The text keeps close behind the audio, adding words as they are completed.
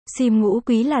Sim ngũ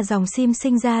quý là dòng sim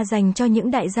sinh ra dành cho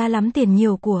những đại gia lắm tiền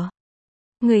nhiều của.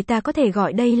 Người ta có thể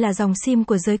gọi đây là dòng sim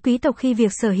của giới quý tộc khi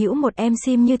việc sở hữu một em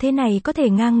sim như thế này có thể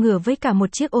ngang ngửa với cả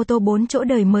một chiếc ô tô 4 chỗ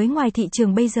đời mới ngoài thị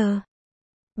trường bây giờ.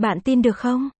 Bạn tin được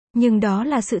không? Nhưng đó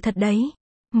là sự thật đấy.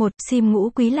 Một, sim ngũ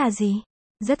quý là gì?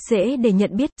 Rất dễ để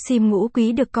nhận biết, sim ngũ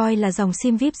quý được coi là dòng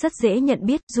sim VIP rất dễ nhận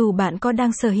biết, dù bạn có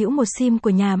đang sở hữu một sim của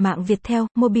nhà mạng Viettel,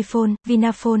 Mobifone,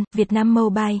 Vinaphone, Vietnam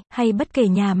Mobile, hay bất kể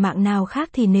nhà mạng nào khác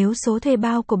thì nếu số thuê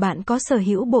bao của bạn có sở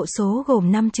hữu bộ số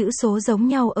gồm 5 chữ số giống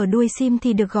nhau ở đuôi sim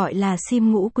thì được gọi là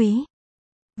sim ngũ quý.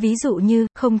 Ví dụ như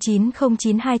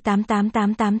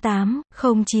 0902888888,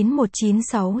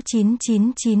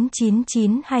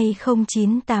 0919699999 hay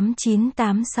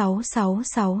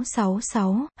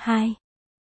 098986666662.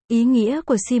 Ý nghĩa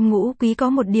của sim ngũ quý có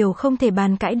một điều không thể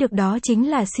bàn cãi được, đó chính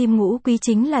là sim ngũ quý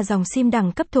chính là dòng sim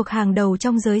đẳng cấp thuộc hàng đầu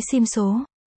trong giới sim số.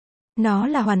 Nó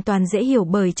là hoàn toàn dễ hiểu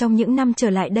bởi trong những năm trở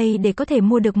lại đây để có thể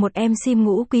mua được một em sim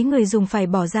ngũ quý người dùng phải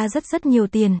bỏ ra rất nhiều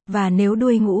tiền, và nếu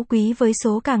đuôi ngũ quý với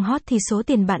số càng hot thì số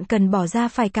tiền bạn cần bỏ ra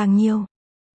phải càng nhiều.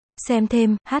 Xem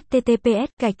thêm,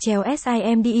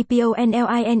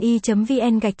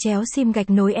 https://simdeponline.vn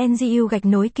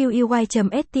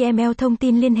sim-sim-ngu-quy.html. Thông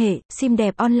tin liên hệ, sim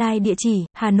đẹp online, địa chỉ,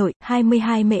 Hà Nội,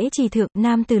 22 Mễ Trì Thượng,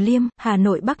 Nam Từ Liêm, Hà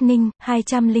Nội, Bắc Ninh,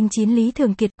 209 Lý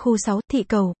Thường Kiệt, khu 6, Thị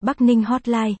Cầu, Bắc Ninh.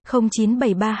 Hotline,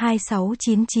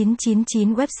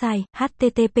 0973269999. Website,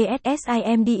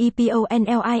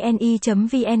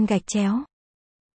 https://simdeponline.vn